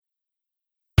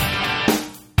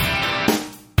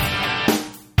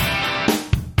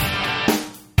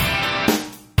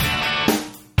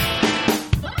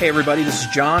Hey everybody, this is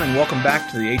John, and welcome back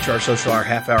to the HR Social Hour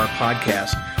Half Hour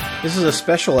Podcast. This is a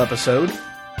special episode.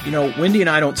 You know, Wendy and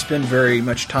I don't spend very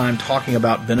much time talking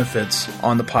about benefits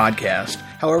on the podcast.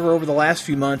 However, over the last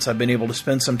few months, I've been able to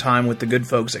spend some time with the good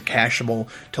folks at Kashable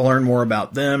to learn more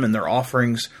about them and their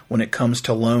offerings when it comes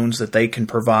to loans that they can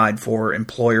provide for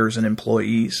employers and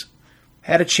employees.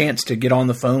 Had a chance to get on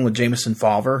the phone with Jameson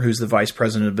Fauver, who's the Vice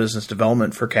President of Business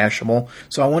Development for Kashable.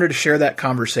 So I wanted to share that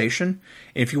conversation.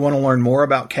 If you want to learn more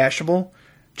about Kashable,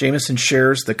 Jameson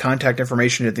shares the contact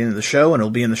information at the end of the show, and it'll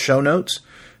be in the show notes.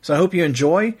 So I hope you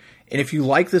enjoy. And if you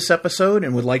like this episode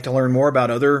and would like to learn more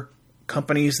about other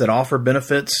companies that offer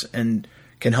benefits and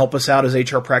can help us out as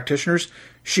HR practitioners,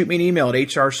 shoot me an email at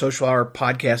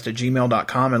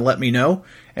hrsocialhourpodcast@gmail.com and let me know,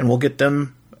 and we'll get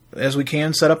them as we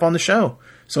can set up on the show.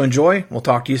 So enjoy. We'll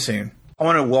talk to you soon. I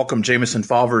want to welcome Jameson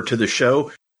Fauver to the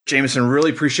show. Jameson,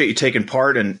 really appreciate you taking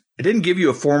part. And I didn't give you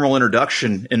a formal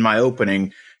introduction in my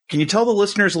opening. Can you tell the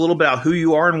listeners a little bit about who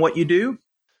you are and what you do?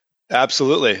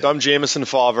 Absolutely. I'm Jameson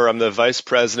Fauver. I'm the Vice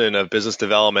President of Business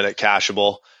Development at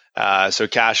Kashable. So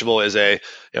Kashable is a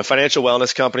financial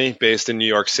wellness company based in New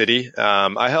York City.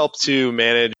 I help to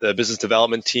manage the business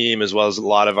development team as well as a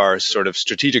lot of our sort of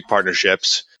strategic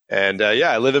partnerships. And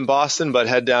I live in Boston, but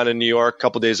head down in New York a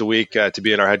couple days a week to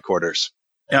be in our headquarters.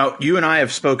 Now, you and I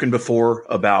have spoken before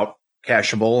about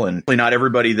Kashable, and not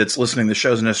everybody that's listening to the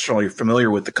show is necessarily familiar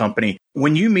with the company.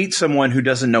 When you meet someone who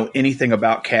doesn't know anything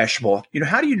about Kashable,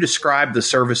 how do you describe the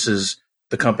services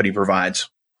the company provides?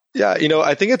 Yeah,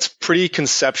 I think it's pretty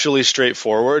conceptually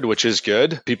straightforward, which is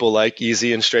good. People like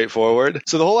easy and straightforward.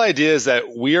 So the whole idea is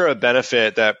that we are a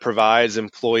benefit that provides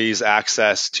employees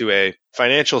access to a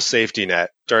financial safety net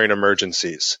during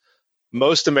emergencies.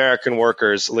 Most American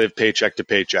workers live paycheck to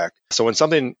paycheck. So when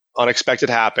something unexpected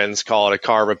happens, call it a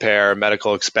car repair,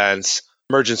 medical expense,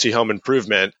 emergency home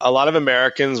improvement, a lot of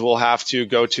Americans will have to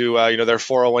go to their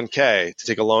 401k to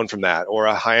take a loan from that, or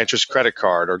a high interest credit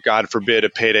card, or God forbid, a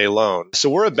payday loan. So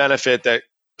we're a benefit that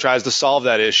tries to solve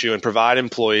that issue and provide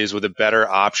employees with a better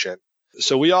option.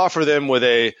 So we offer them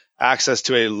with access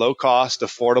to a low cost,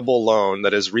 affordable loan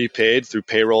that is repaid through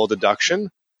payroll deduction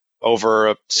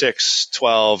over 6,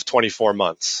 12, 24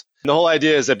 months. And the whole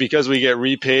idea is that because we get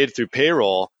repaid through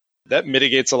payroll, that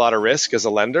mitigates a lot of risk as a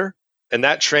lender. And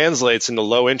that translates into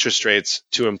low interest rates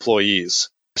to employees.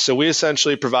 So we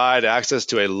essentially provide access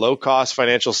to a low-cost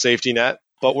financial safety net.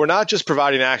 But we're not just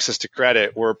providing access to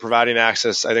credit. We're providing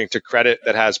access, I think, to credit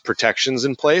that has protections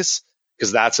in place,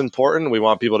 because that's important. We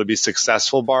want people to be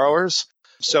successful borrowers.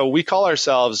 So we call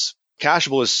ourselves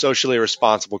Kashable is socially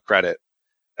responsible credit.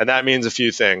 And that means a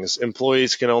few things.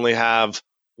 Employees can only have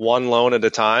one loan at a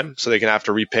time, so they can have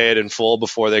to repay it in full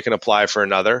before they can apply for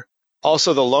another.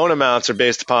 Also, the loan amounts are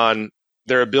based upon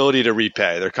their ability to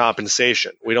repay, their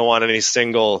compensation. We don't want any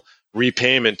single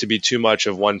repayment to be too much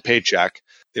of one paycheck.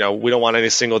 We don't want any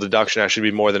single deduction actually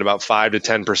to be more than about 5 to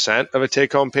 10% of a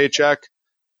take-home paycheck.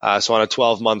 So on a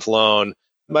 12-month loan,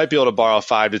 you might be able to borrow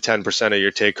 5 to 10% of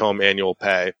your take-home annual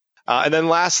pay. And then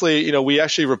lastly, we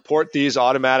actually report these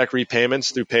automatic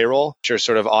repayments through payroll, which are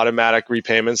sort of automatic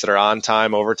repayments that are on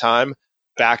time, over time,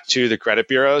 back to the credit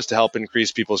bureaus to help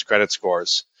increase people's credit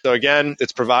scores. So again,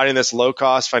 it's providing this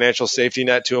low-cost financial safety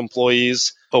net to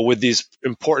employees, but with these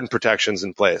important protections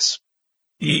in place.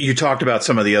 You talked about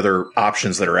some of the other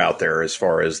options that are out there as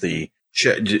far as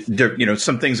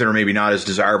some things that are maybe not as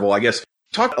desirable. I guess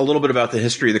talk a little bit about the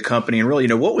history of the company and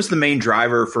really, what was the main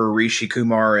driver for Rishi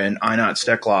Kumar and Einat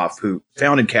Steklov, who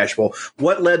founded Kashable?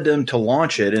 What led them to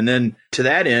launch it? And then to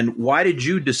that end, why did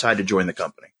you decide to join the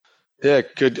company? Yeah,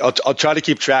 good. I'll try to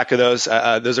keep track of those.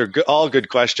 Those are all good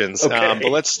questions. Okay.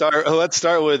 But let's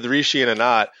start with Rishi and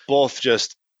Einat, both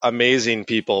just amazing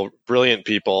people, brilliant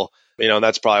people. And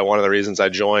that's probably one of the reasons I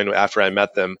joined after I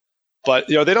met them. But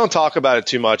they don't talk about it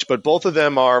too much. But both of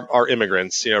them are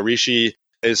immigrants. Rishi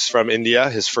is from India.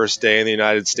 His first day in the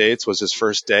United States was his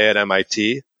first day at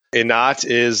MIT. Einat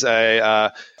is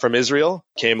from Israel.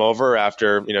 Came over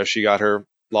after she got her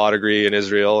law degree in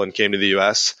Israel and came to the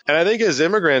U.S. And I think as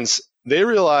immigrants, they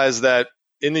realize that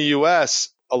in the U.S.,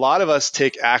 a lot of us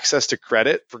take access to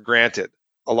credit for granted.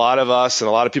 A lot of us and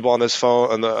a lot of people on this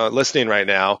phone listening right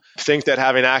now think that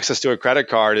having access to a credit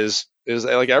card is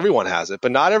like everyone has it,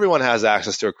 but not everyone has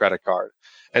access to a credit card.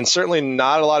 And certainly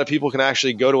not a lot of people can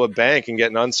actually go to a bank and get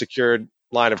an unsecured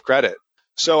line of credit.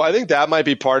 So I think that might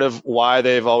be part of why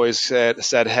they've always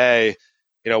said, hey,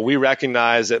 we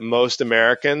recognize that most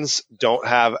Americans don't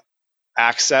have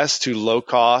access to low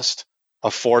cost,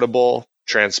 affordable,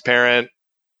 transparent,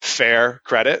 fair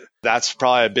credit. That's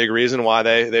probably a big reason why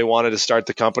they wanted to start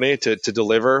the company to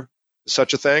deliver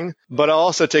such a thing. But I'll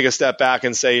also take a step back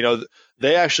and say,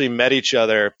 they actually met each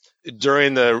other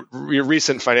during the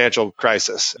recent financial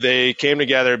crisis. They came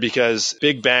together because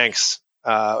big banks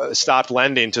stopped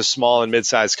lending to small and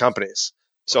mid-sized companies.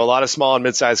 So a lot of small and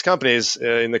mid-sized companies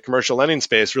in the commercial lending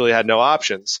space really had no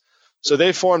options. So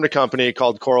they formed a company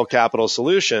called Coral Capital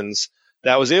Solutions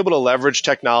that was able to leverage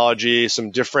technology, some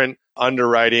different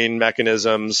underwriting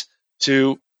mechanisms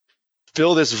to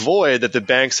fill this void that the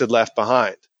banks had left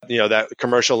behind, that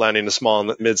commercial lending to small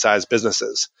and mid-sized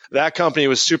businesses. That company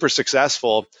was super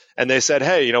successful, and they said,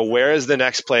 hey, where is the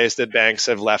next place that banks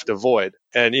have left a void?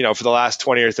 And, for the last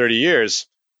 20 or 30 years,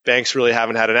 banks really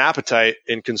haven't had an appetite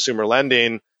in consumer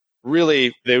lending.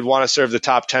 Really, they would want to serve the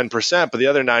top 10%, but the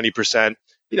other 90%,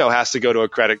 has to go to a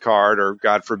credit card or,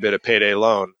 God forbid, a payday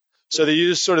loan. So they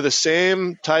use sort of the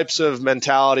same types of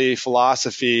mentality,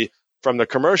 philosophy from the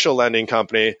commercial lending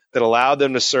company that allowed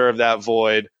them to serve that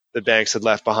void that banks had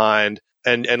left behind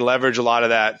and leverage a lot of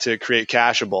that to create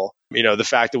Kashable. The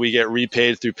fact that we get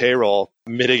repaid through payroll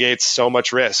mitigates so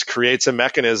much risk, creates a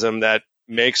mechanism that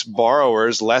makes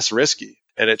borrowers less risky,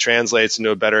 and it translates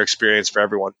into a better experience for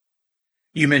everyone.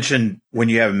 You mentioned when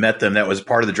you haven't met them, that was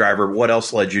part of the driver. What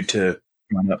else led you to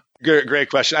sign up? Great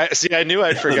question. I knew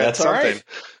I'd forget something. Right.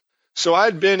 So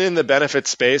I'd been in the benefits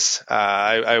space.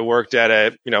 I worked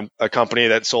at a company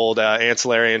that sold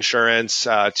ancillary insurance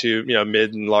to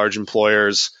mid and large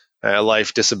employers,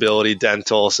 life, disability,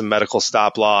 dental, some medical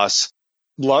stop loss.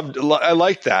 I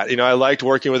liked that. I liked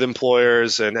working with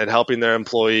employers and helping their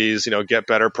employees, get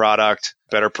better product,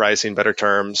 better pricing, better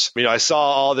terms. I saw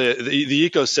all the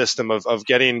ecosystem of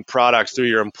getting product through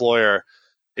your employer.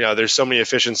 There's so many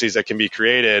efficiencies that can be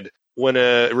created. When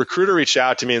a recruiter reached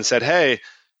out to me and said, hey,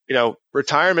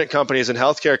 retirement companies and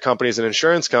healthcare companies and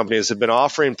insurance companies have been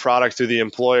offering product through the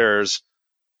employers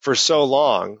for so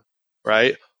long,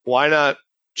 right? Why not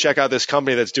check out this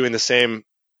company that's doing the same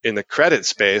in the credit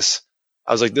space?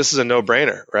 I was like, this is a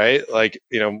no-brainer, right? Like,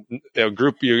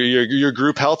 group your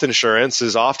group health insurance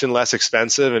is often less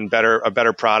expensive and a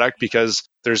better product because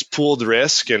there's pooled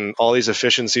risk and all these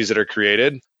efficiencies that are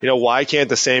created. Why can't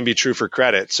the same be true for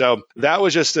credit? So that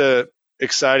was just a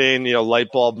exciting,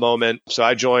 light bulb moment. So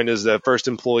I joined as the first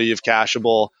employee of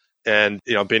Kashable and,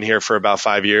 been here for about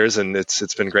 5 years, and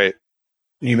it's been great.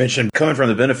 You mentioned coming from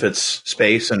the benefits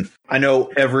space, and I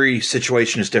know every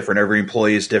situation is different. Every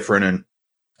employee is different. And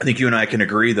I think you and I can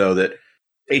agree, though, that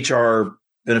HR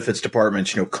benefits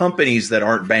departments, companies that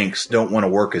aren't banks don't want to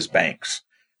work as banks.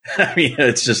 I mean,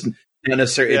 it's just not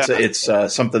necessarily, it's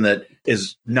something that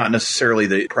is not necessarily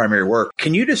the primary work.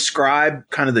 Can you describe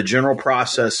kind of the general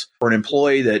process for an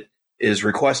employee that is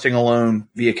requesting a loan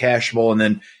via Kashable, and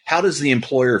then how does the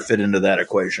employer fit into that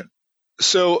equation?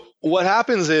 So what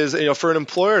happens is, for an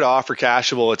employer to offer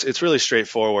Kashable, it's really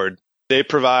straightforward. They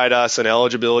provide us an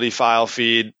eligibility file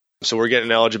feed. So we're getting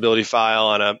an eligibility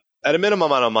file at a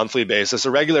minimum on a monthly basis,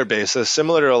 a regular basis,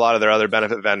 similar to a lot of their other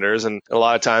benefit vendors. And a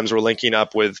lot of times we're linking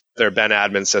up with their Ben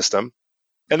admin system.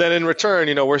 And then in return,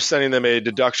 we're sending them a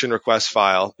deduction request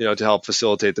file, to help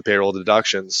facilitate the payroll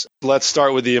deductions. Let's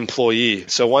start with the employee.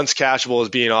 So once Kashable is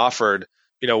being offered,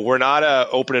 we're not an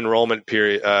open enrollment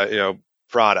period,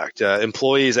 product.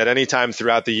 Employees at any time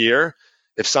throughout the year,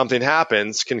 if something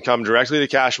happens, can come directly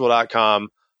to Kashable.com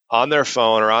on their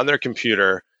phone or on their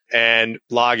computer and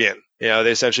log in.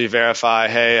 They essentially verify,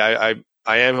 hey,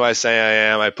 I am who I say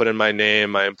I am. I put in my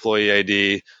name, my employee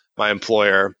ID, my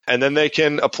employer, and then they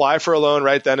can apply for a loan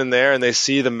right then and there, and they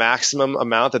see the maximum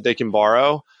amount that they can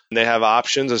borrow. And they have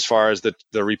options as far as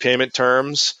the repayment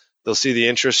terms. They'll see the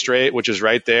interest rate, which is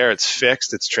right there. It's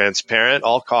fixed. It's transparent.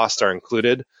 All costs are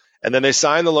included. And then they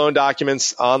sign the loan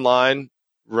documents online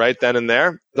right then and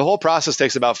there. The whole process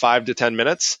takes about 5 to 10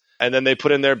 minutes. And then they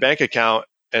put in their bank account,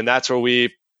 and that's where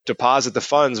we deposit the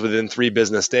funds within 3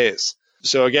 business days.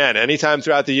 So again, anytime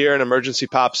throughout the year an emergency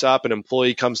pops up, an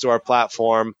employee comes to our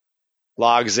platform,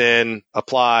 logs in,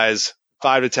 applies,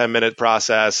 5 to 10 minute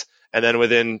process, and then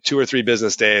within 2 or 3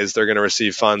 business days, they're going to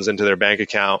receive funds into their bank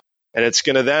account. And it's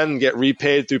going to then get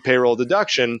repaid through payroll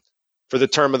deduction for the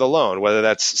term of the loan, whether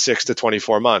that's 6 to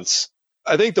 24 months.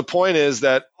 I think the point is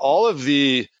that all of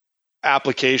the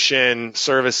application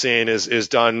servicing is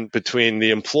done between the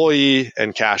employee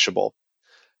and Kashable.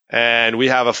 And we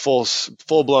have a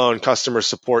full-blown customer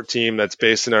support team that's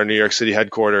based in our New York City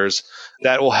headquarters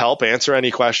that will help answer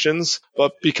any questions.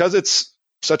 But because it's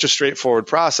such a straightforward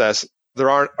process, there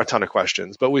aren't a ton of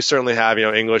questions. But we certainly have,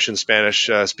 English and Spanish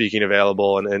speaking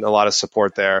available and a lot of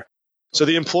support there. So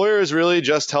the employer is really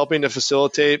just helping to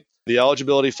facilitate the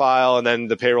eligibility file and then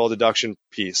the payroll deduction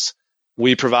piece.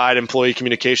 We provide employee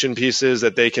communication pieces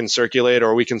that they can circulate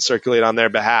or we can circulate on their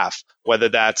behalf, whether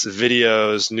that's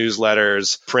videos,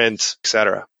 newsletters, print,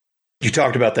 etc. You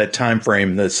talked about that time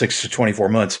frame, the 6 to 24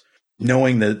 months,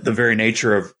 knowing the very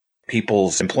nature of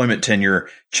people's employment tenure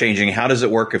changing. How does it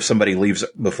work if somebody leaves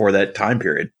before that time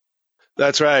period?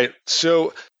 That's right.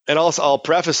 So, and also I'll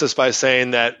preface this by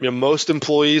saying that most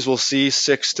employees will see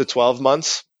 6 to 12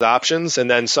 months options, and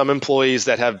then some employees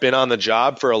that have been on the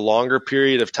job for a longer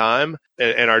period of time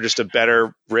and are just a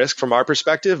better risk from our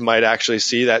perspective might actually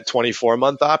see that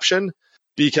 24-month option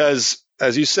because,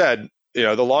 as you said,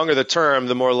 the longer the term,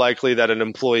 the more likely that an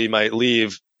employee might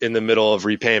leave in the middle of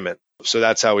repayment. So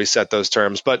that's how we set those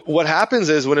terms. But what happens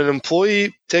is when an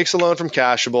employee takes a loan from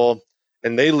Kashable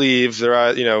and they leave,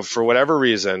 for whatever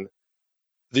reason,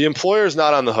 the employer is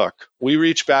not on the hook. We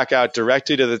reach back out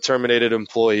directly to the terminated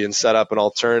employee and set up an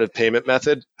alternative payment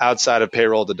method outside of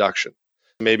payroll deduction.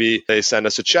 Maybe they send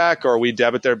us a check or we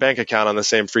debit their bank account on the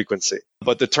same frequency.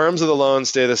 But the terms of the loan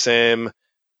stay the same.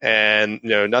 And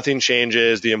nothing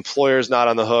changes. The employer's not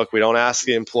on the hook. We don't ask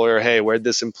the employer, hey, where'd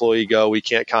this employee go? We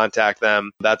can't contact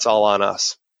them. That's all on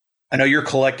us. I know you're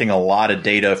collecting a lot of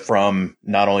data from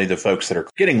not only the folks that are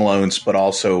getting loans, but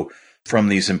also from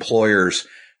these employers.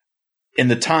 In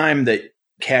the time that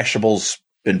Kashable's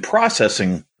been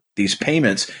processing these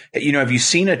payments, have you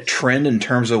seen a trend in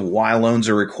terms of why loans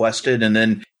are requested? And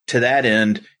then to that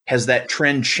end, has that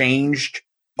trend changed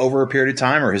over a period of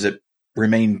time or has it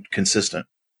remained consistent?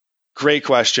 Great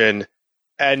question.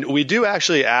 And we do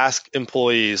actually ask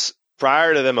employees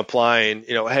prior to them applying,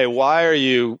 hey, why are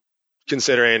you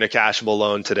considering a Kashable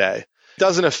loan today? It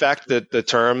doesn't affect the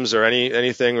terms or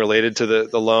anything related to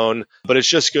the loan, but it's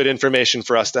just good information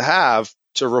for us to have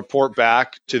to report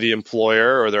back to the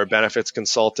employer or their benefits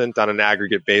consultant on an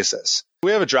aggregate basis.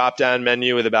 We have a drop-down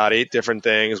menu with about 8 different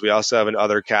things. We also have an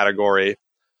other category.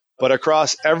 But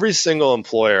across every single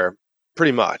employer,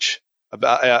 pretty much,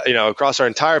 across our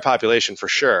entire population for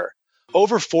sure,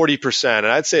 over 40%, and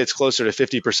I'd say it's closer to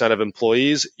 50% of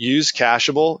employees use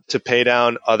Kashable to pay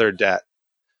down other debt,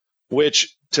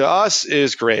 which to us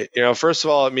is great. First of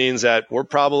all, it means that we're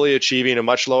probably achieving a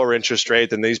much lower interest rate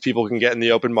than these people can get in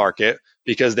the open market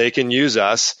because they can use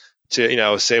us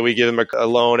to, say we give them a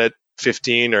loan at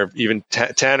 15 or even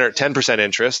 10 or 10%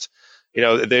 interest.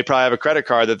 They probably have a credit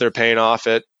card that they're paying off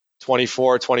at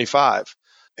 24, 25.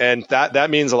 And that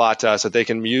means a lot to us that they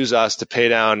can use us to pay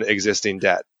down existing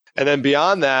debt. And then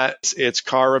beyond that, it's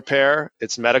car repair,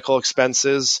 it's medical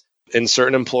expenses. In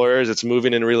certain employers, it's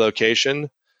moving and relocation.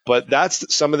 But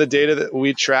that's some of the data that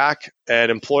we track,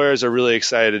 and employers are really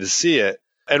excited to see it.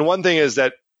 And one thing is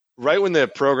that right when the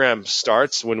program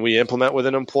starts, when we implement with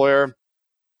an employer,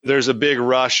 there's a big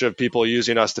rush of people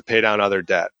using us to pay down other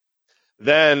debt.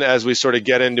 Then as we sort of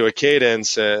get into a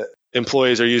cadence,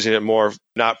 employees are using it more,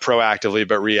 not proactively,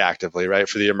 but reactively, right,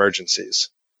 for the emergencies.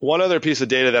 One other piece of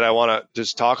data that I want to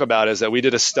just talk about is that we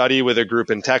did a study with a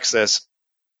group in Texas,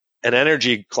 an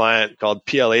energy client called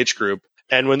PLH Group.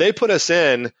 And when they put us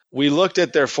in, we looked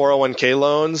at their 401k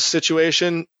loans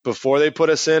situation before they put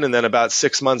us in and then about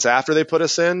 6 months after they put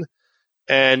us in.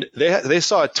 And they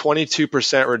saw a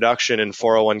 22% reduction in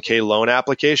 401k loan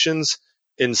applications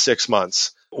in 6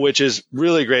 months, which is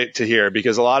really great to hear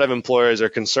because a lot of employers are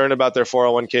concerned about their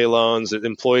 401k loans.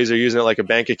 Employees are using it like a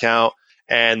bank account,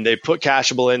 and they put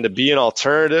Kashable in to be an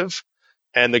alternative.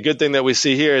 And the good thing that we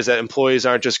see here is that employees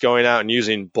aren't just going out and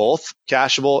using both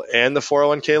Kashable and the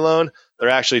 401k loan. They're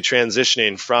actually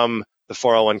transitioning from the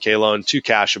 401k loan to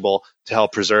Kashable to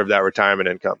help preserve that retirement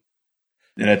income.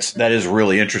 And that is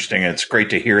really interesting. And it's great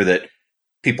to hear that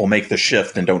people make the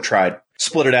shift and don't try to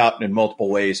split it out in multiple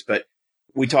ways. But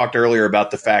we talked earlier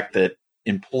about the fact that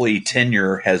employee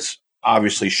tenure has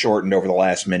obviously shortened over the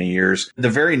last many years. The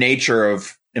very nature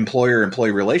of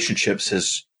employer-employee relationships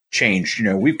has changed.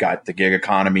 We've got the gig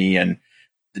economy and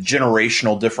the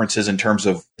generational differences in terms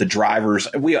of the drivers.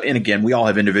 We all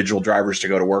have individual drivers to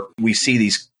go to work. We see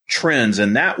these trends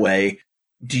in that way.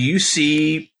 Do you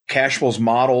see Kashable's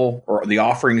model or the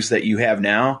offerings that you have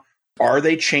now, are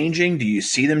they changing? Do you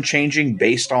see them changing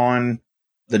based on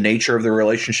the nature of the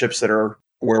relationships that are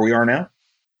where we are now?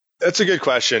 That's a good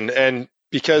question. And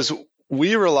because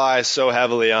we rely so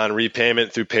heavily on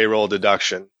repayment through payroll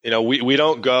deduction. We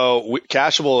don't go,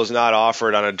 Kashable is not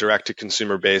offered on a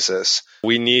direct-to-consumer basis.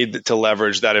 We need to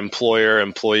leverage that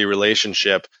employer-employee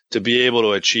relationship to be able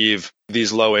to achieve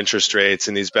these low interest rates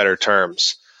and these better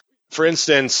terms. For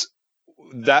instance,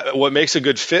 what makes a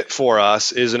good fit for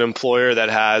us is an employer that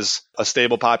has a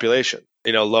stable population,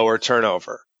 lower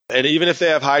turnover. And even if they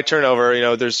have high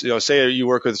turnover, there's, say you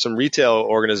work with some retail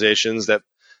organizations that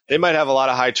they might have a lot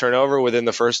of high turnover within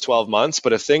the first 12 months,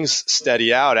 but if things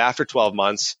steady out after 12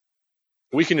 months,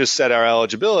 we can just set our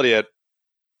eligibility at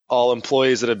all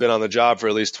employees that have been on the job for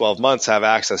at least 12 months have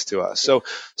access to us. So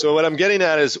what I'm getting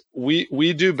at is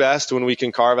we do best when we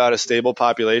can carve out a stable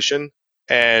population,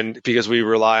 and because we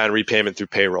rely on repayment through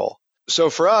payroll. So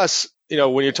for us,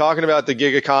 when you're talking about the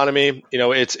gig economy,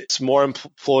 it's more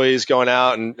employees going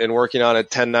out and working on a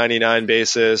 1099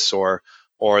 basis, or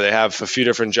they have a few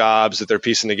different jobs that they're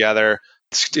piecing together.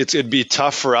 It'd be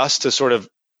tough for us to sort of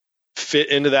fit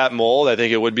into that mold. I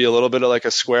think it would be a little bit of like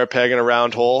a square peg in a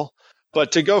round hole.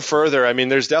 But to go further, I mean,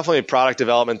 there's definitely product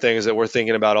development things that we're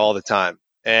thinking about all the time.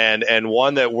 And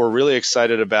one that we're really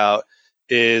excited about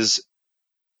is,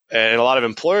 and a lot of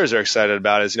employers are excited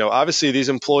about, is, obviously these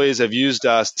employees have used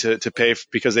us to pay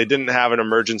because they didn't have an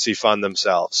emergency fund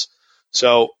themselves.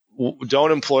 So the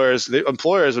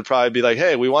employers would probably be like,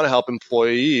 hey, we want to help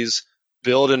employees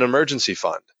build an emergency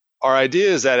fund. Our idea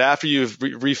is that after you've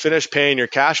refinished paying your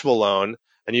Kashable loan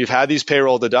and you've had these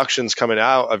payroll deductions coming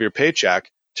out of your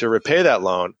paycheck to repay that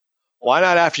loan, why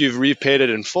not, after you've repaid it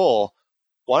in full,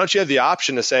 why don't you have the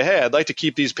option to say, hey, I'd like to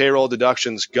keep these payroll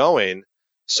deductions going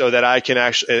so that I can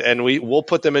actually, and we'll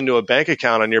put them into a bank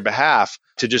account on your behalf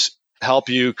to just help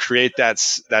you create that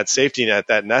safety net,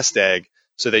 that nest egg,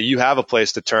 so that you have a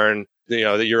place to turn to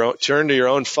your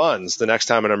own funds the next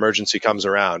time an emergency comes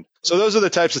around. So those are the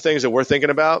types of things that we're thinking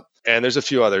about, and there's a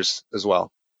few others as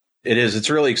well. It is. It's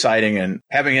really exciting, and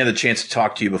having had the chance to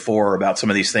talk to you before about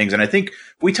some of these things. And I think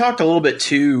we talked a little bit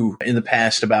too in the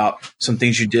past about some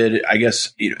things you did, I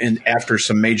guess, after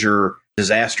some major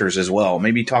disasters as well.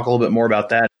 Maybe talk a little bit more about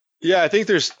that. Yeah, I think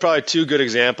there's probably two good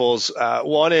examples.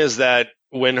 One is that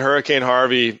when Hurricane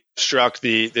Harvey struck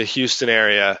the Houston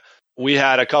area, we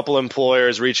had a couple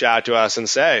employers reach out to us and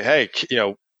say, hey,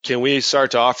 can we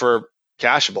start to offer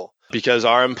Kashable? Because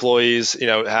our employees,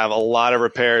 have a lot of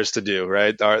repairs to do,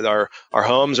 right? Our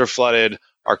homes are flooded,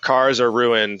 our cars are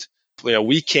ruined.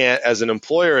 We can't, as an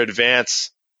employer,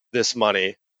 advance this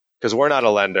money because we're not a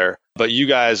lender, but you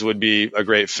guys would be a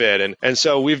great fit. And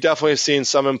so we've definitely seen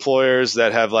some employers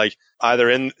that have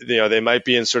either they might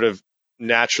be in sort of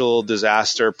natural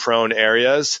disaster prone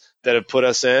areas that have put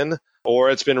us in, or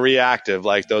it's been reactive,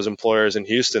 like those employers in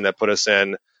Houston that put us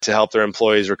in to help their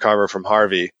employees recover from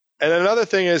Harvey. And another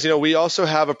thing is, we also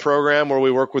have a program where we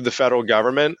work with the federal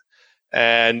government.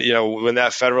 And, when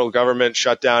that federal government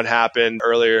shutdown happened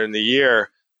earlier in the year,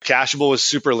 Kashable was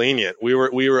super lenient. We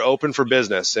were open for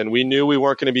business, and we knew we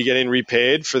weren't going to be getting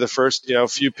repaid for the first,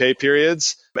 few pay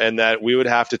periods, and that we would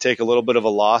have to take a little bit of a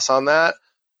loss on that.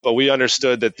 But we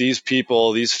understood that these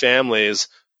people, these families,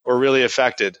 were really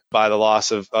affected by the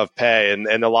loss of pay.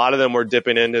 And a lot of them were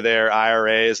dipping into their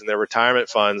IRAs and their retirement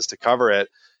funds to cover it.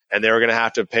 And they were going to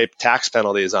have to pay tax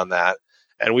penalties on that.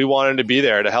 And we wanted to be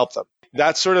there to help them.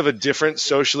 That's sort of a different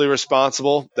socially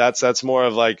responsible. That's more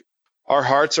of like, our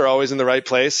hearts are always in the right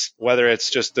place, whether it's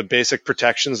just the basic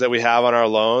protections that we have on our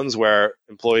loans where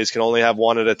employees can only have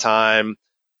one at a time.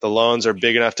 The loans are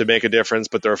big enough to make a difference,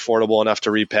 but they're affordable enough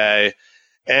to repay.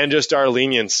 And just our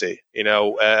leniency.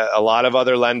 A lot of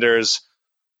other lenders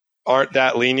aren't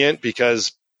that lenient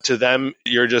because to them,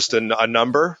 you're just a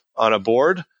number on a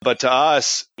board. But to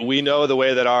us, we know the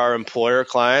way that our employer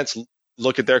clients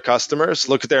look at their customers,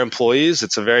 look at their employees.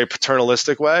 It's a very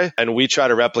paternalistic way. And we try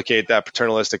to replicate that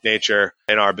paternalistic nature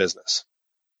in our business.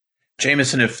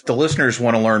 Jameson, if the listeners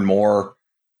want to learn more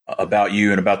about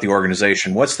you and about the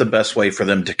organization, what's the best way for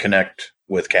them to connect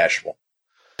with Kashable?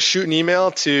 Shoot an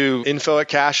email to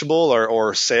info@Kashable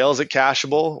or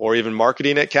sales@Kashable or even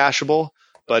marketing@Kashable.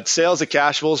 But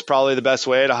sales@Kashable is probably the best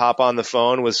way to hop on the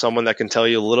phone with someone that can tell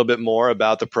you a little bit more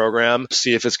about the program,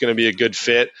 see if it's going to be a good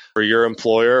fit for your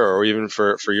employer or even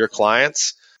for your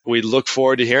clients. We look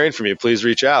forward to hearing from you. Please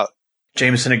reach out.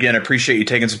 Jameson, again, I appreciate you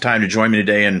taking some time to join me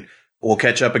today, and we'll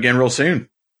catch up again real soon.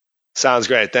 Sounds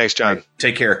great. Thanks, John. Right.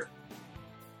 Take care.